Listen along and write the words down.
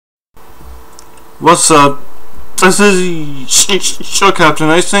What's up? This is Show Captain.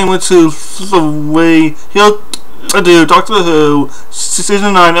 I sang went to the way he'll do Doctor Who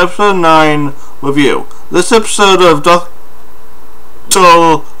Season 9, Episode 9 review. This episode of Doctor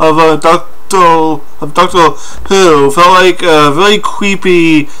Who felt like a very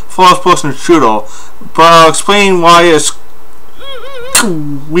creepy first person shooter, but I'll explain why it's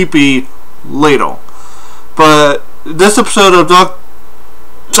creepy later. But this episode of Doctor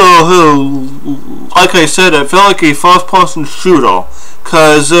Who, like I said, it felt like a first person shooter,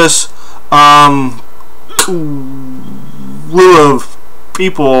 cause this group of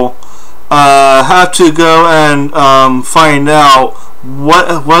people have to go and find out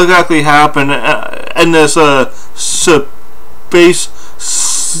what exactly happened in this space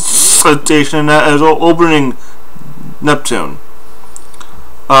station that is orbiting Neptune.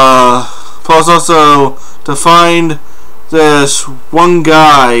 Plus also to find this one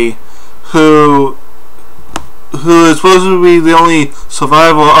guy who is supposed to be the only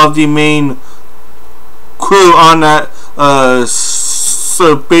survivor of the main crew on that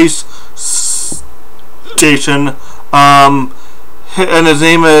space station, and his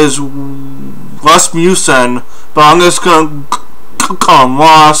name is Rasmussen, but I'm just gonna call him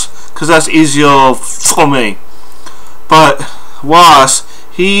Ross because that's easier for me. But Ross,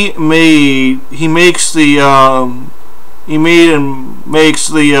 he makes the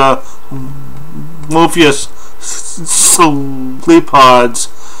Morpheus sleep pods.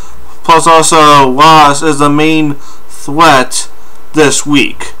 Plus also Ross is the main threat this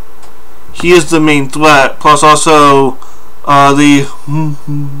week. He is the main threat. Plus also the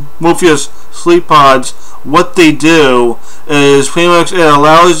Morpheus sleep pods, what they do is pretty much it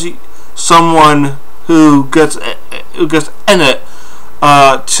allows someone who gets in it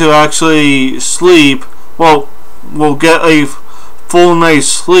to actually sleep. Well, will get a full night's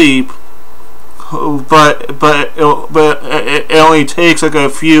sleep, but it only takes like a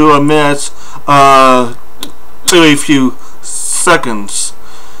few minutes to a few seconds.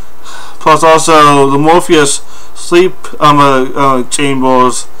 Plus also the Morpheus sleep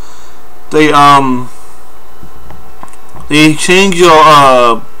chambers, they change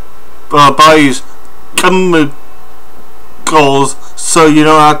your body's chemicals so you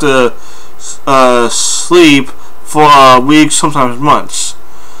don't have to sleep for weeks, sometimes months,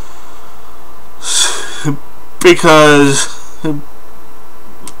 because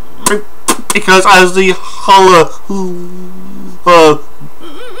as the hologram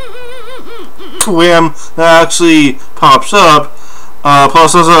that actually pops up,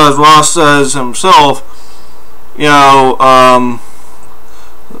 plus also as Ross says himself, you know,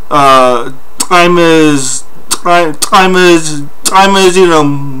 time is you know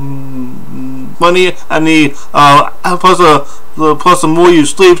money, and plus the more you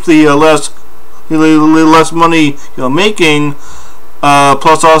sleep, the less money you're making.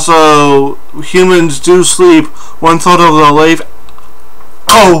 Plus also humans do sleep 1/3 of their life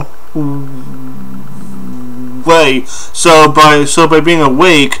way. So by being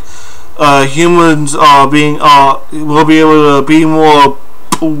awake, humans will be able to be more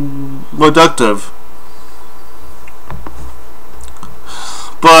productive.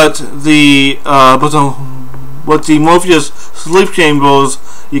 But the Morpheus sleep chambers,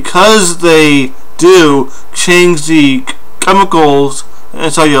 because they do change the chemicals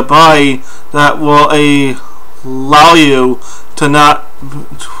inside your body that will allow you to not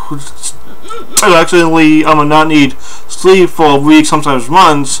need sleep for weeks, sometimes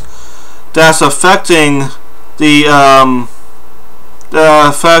months. That's affecting the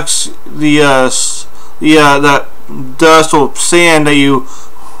that dust or sand that you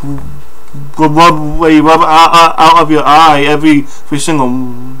rub out of your eye every single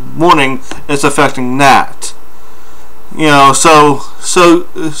morning. Is affecting that. You know, so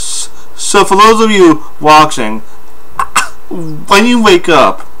for those of you watching, when you wake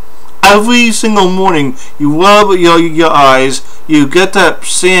up, every single morning you rub your eyes, you get that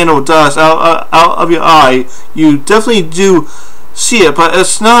sand or dust out of your eye. You definitely do see it, but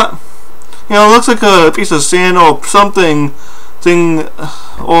it's not, you know, it looks like a piece of sand or something,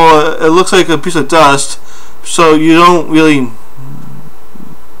 or it looks like a piece of dust, so you don't really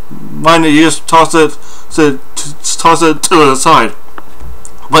mind it. You just toss it to the side.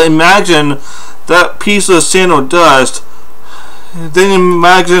 But imagine that piece of sand or dust, then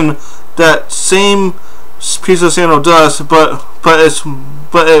imagine that same piece of sand or dust, but it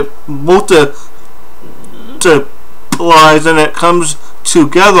multiplies and it comes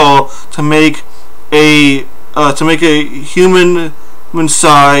together to make a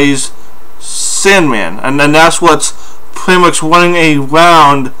human-sized Sandman, and then that's what's pretty much running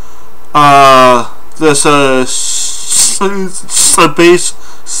around this space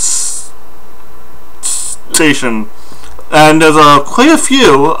station, and there's quite a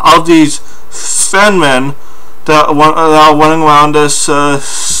few of these Sandmen that are running around this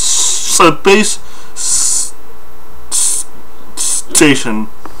space station.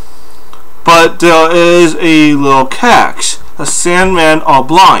 But there is a little catch. The Sandmen are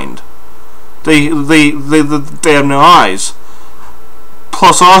blind. They have no eyes.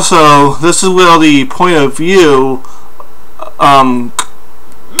 Plus, also, this is where the point of view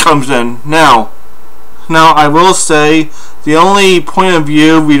comes in. Now, I will say the only point of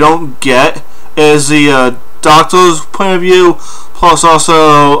view we don't get is the doctor's point of view. Plus,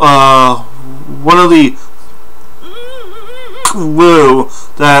 also one of the crew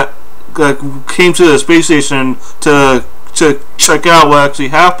that came to the space station to check out what actually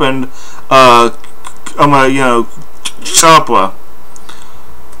happened.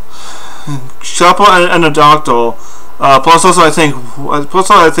 Chopper and the doctor. Plus also I think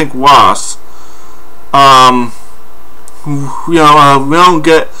Ross. We don't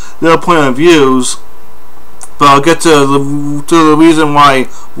get their point of views, but I'll get to the reason why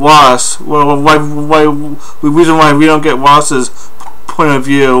Ross. The reason why we don't get Ross's point of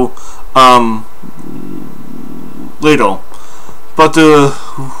view later. But the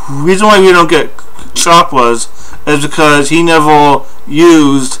reason why we don't get Chopper's is because he never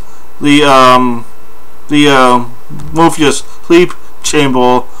used the Morpheus sleep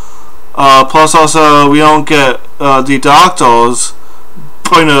chamber. Plus also we don't get the doctor's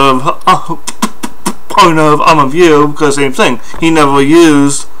point of view, because same thing, he never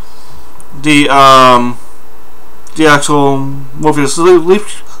used the actual Morpheus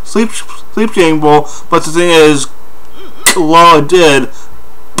sleep chamber. But the thing is, Laura did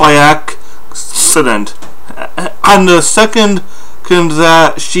by accident, and the second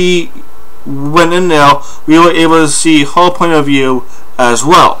that she went in there, we were able to see her point of view as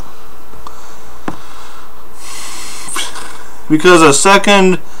well. Because the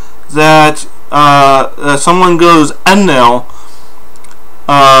second that someone goes in there,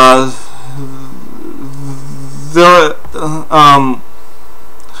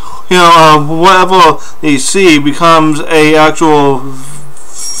 whatever they see becomes a actual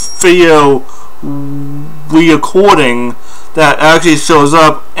video recording that actually shows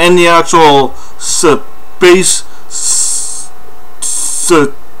up in the actual space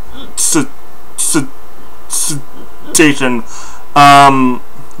station.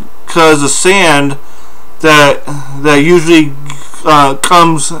 Because the sand that usually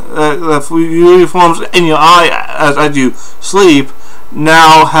usually forms in your eye as you sleep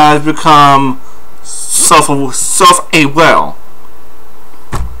now has become self-aware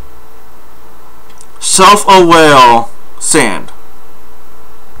sand.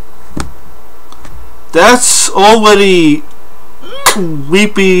 That's already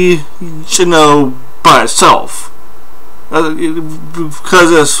creepy, by itself.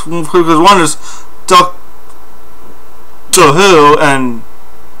 Because one is Doctor Who, and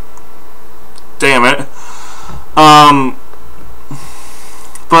damn it,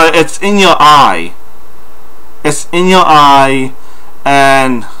 but it's in your eye. It's in your eye,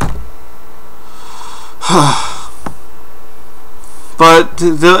 and but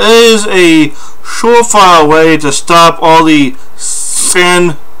there is a surefire way to stop all the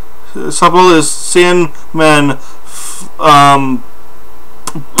Sandmen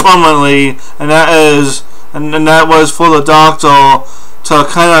permanently, and that was for the Doctor to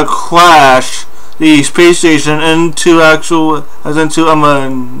kind of crash the space station into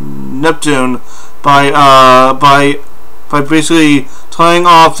Neptune by basically turning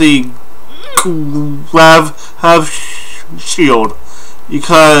off the grav shield,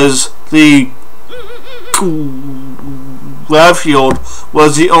 because the grav shield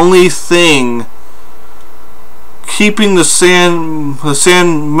was the only thing keeping the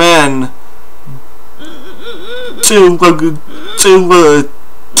Sandmen to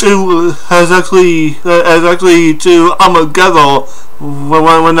together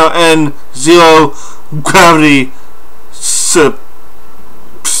when they're in zero gravity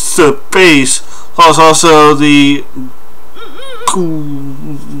space, plus also the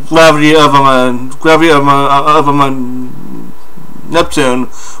gravity of Neptune,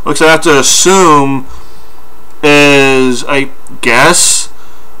 which I have to assume is, I guess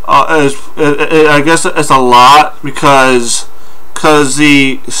it's a lot, because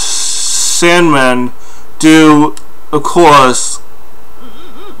the Sandmen do, of course,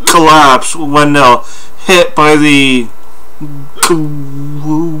 collapse when they're hit by the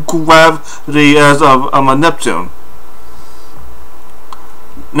gravity of a Neptune.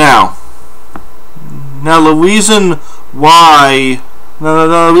 Now, Now the reason why,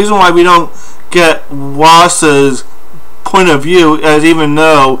 the reason why we don't get Ross's point of view, as even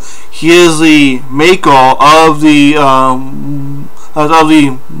though he is the maker of the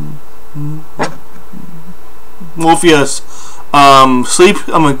Morpheus sleep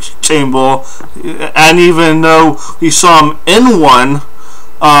chamber, and even though we saw him in one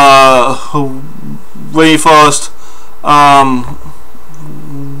when he first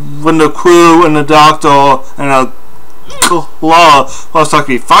when the crew and the doctor and Law first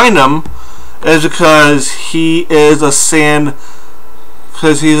actually find him, is because he's a Sandman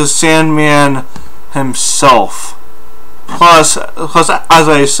himself. Plus, as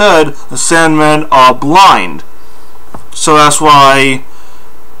I said, the Sandmen are blind, so that's why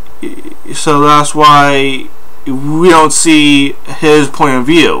we don't see his point of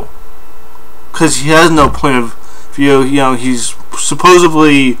view, because he has no point of view. You know, he's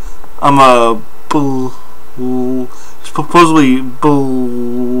supposedly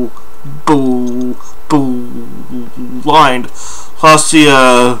blind. Plus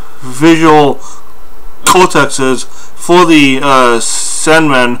the visual cortexes for the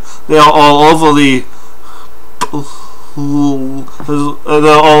Sandmen, they are all overly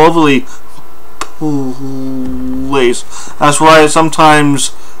placed. That's why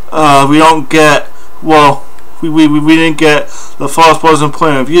sometimes we don't get, well, we didn't get the first person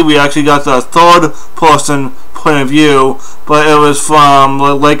point of view. We actually got the third person point of view, but it was from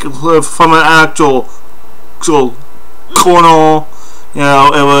from an actual corner. You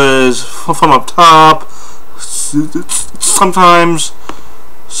know, it was from up top sometimes.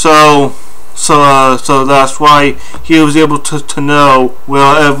 So that's why he was able to know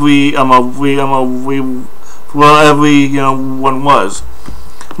where every one was.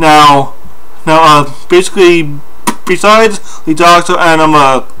 Now, basically, besides the Doctor and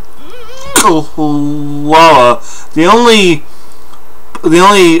Laura, the only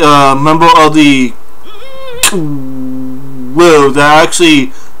member of the crew that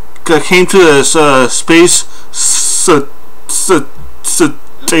actually came to this space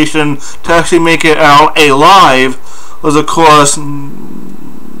station to actually make it out alive was, of course,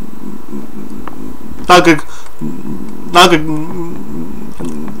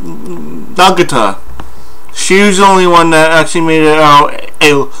 Nagata. She was the only one that actually made it out.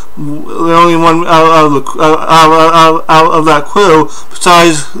 The only one out of that crew,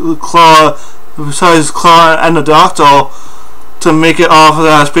 besides Claw and the Doctor, to make it off of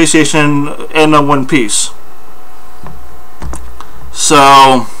that space station in one piece.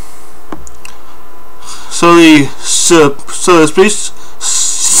 So the space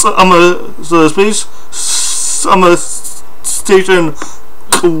station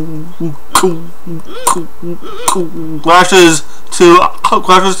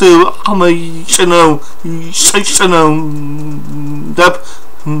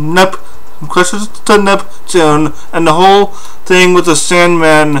crashes to Neptune, and the whole thing with the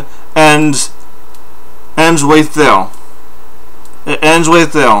Sandman ends right there. It ends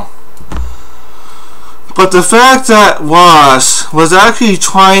right there. But the fact that Ross was actually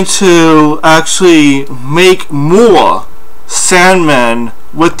trying to make more Sandmen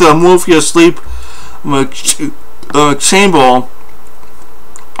with the Morpheus sleep chamber,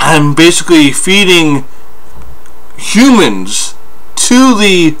 and basically feeding humans to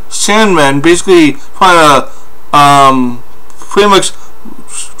the Sandmen, basically trying to pretty much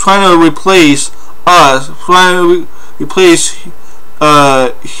trying to replace us,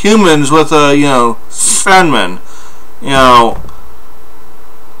 humans with Sandmen.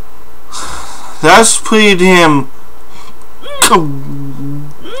 That's pretty damn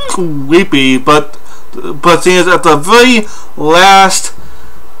creepy. But the thing is, at the very last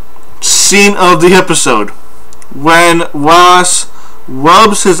scene of the episode, when Ross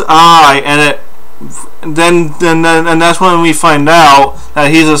rubs his eye and that's when we find out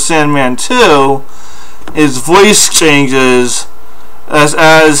that he's a Sandman too. His voice changes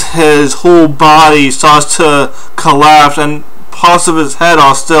as his whole body starts to collapse, and parts of his head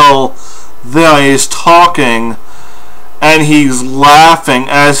are still there. He's talking and he's laughing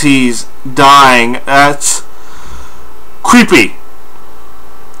as he's dying. That's creepy.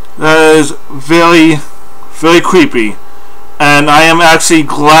 That is very, very creepy. And I am actually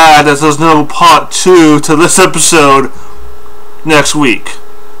glad that there's no part 2 to this episode next week,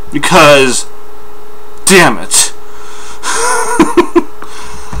 because damn it.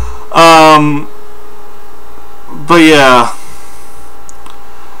 But yeah,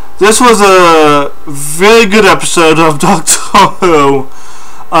 this was a very good episode of Doctor Who.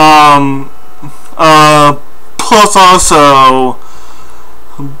 Plus also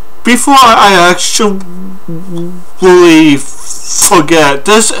before I actually forget,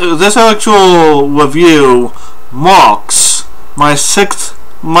 this actual review marks my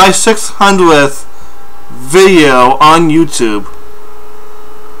 600th video on YouTube.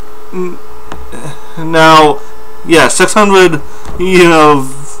 Now, yeah, 600,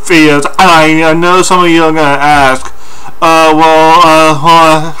 videos. I know some of you are gonna ask,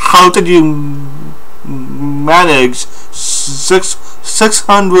 how did you manage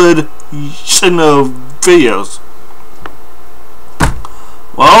 600 videos?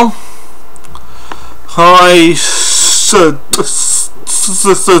 Well, I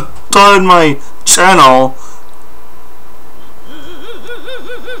started my channel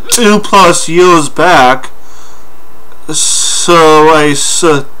 2+ years back. So I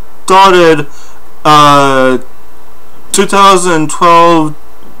started 2012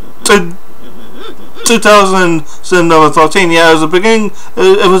 to 2013. Yeah, it was the beginning.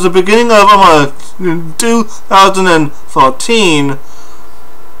 It was the beginning of 2013.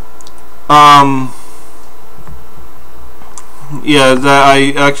 Yeah, that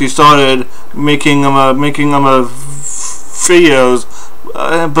I actually started making videos,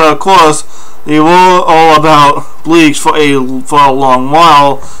 but of course they were all about Bleach for a long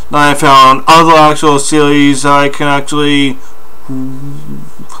while. Then I found other actual series that I can actually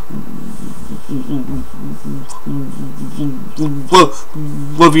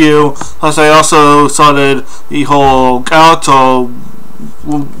review. Plus, I also started the whole character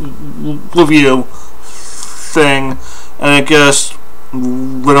review thing, and it just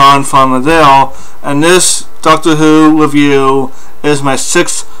went on from there. And this Doctor Who review is my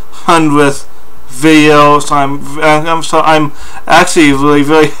 600th video, so I'm actually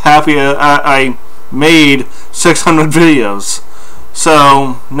really happy I made 600 videos.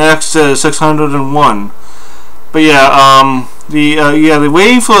 So next is 601. But yeah, the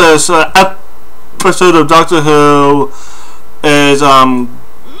waiting for this episode of Doctor Who is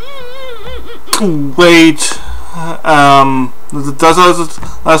wait.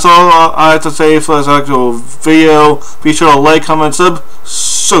 That's all I have to say for this actual video. Be sure to like, comment,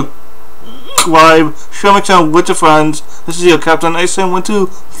 subscribe, share my channel with your friends. This is your Captain Iceman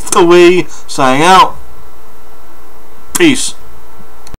 123 signing out. Peace.